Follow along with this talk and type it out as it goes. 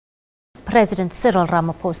President Cyril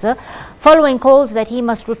Ramaphosa following calls that he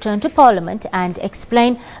must return to Parliament and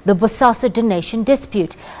explain the Bosasa donation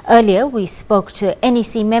dispute. Earlier, we spoke to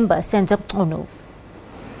NEC member Senzo Mchunu.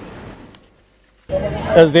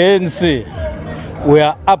 As the ANC, we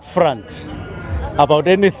are upfront about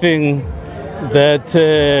anything that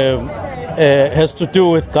has to do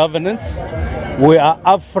with governance. We are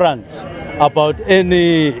upfront about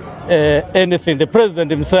anything. The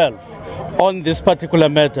President himself on this particular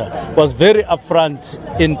matter was very upfront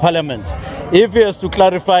in Parliament. If he has to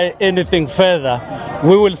clarify anything further,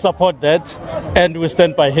 we will support that and we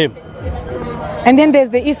stand by him. And then there's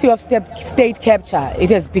the issue of state capture. It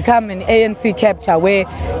has become an ANC capture where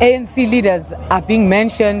ANC leaders are being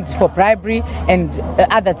mentioned for bribery and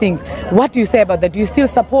other things. What do you say about that? Do you still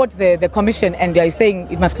support the commission and are you saying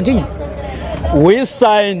it must continue? We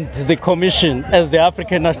signed the commission as the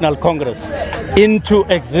African National Congress into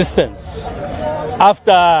existence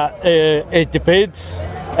after a debate,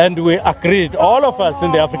 and we agreed, all of us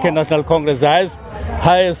in the African National Congress, the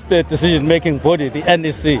highest decision-making body, the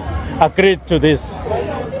NEC, agreed to this.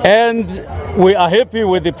 And we are happy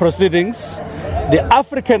with the proceedings. The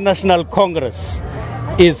African National Congress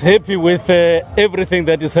is happy with everything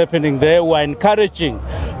that is happening there. We are encouraging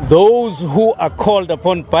those who are called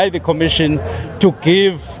upon by the Commission to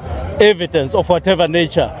give evidence of whatever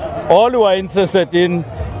nature. All we are interested in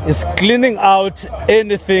is cleaning out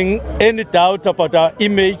anything, any doubt about our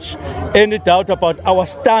image, any doubt about our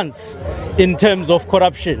stance in terms of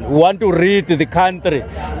corruption. We want to rid the country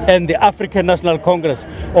and the African National Congress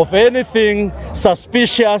of anything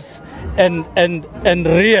suspicious and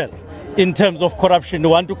real in terms of corruption. We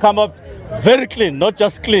want to come up very clean, not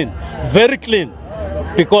just clean, very clean,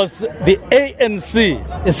 because the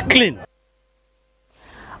ANC is clean.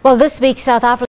 Well, this week, South Africa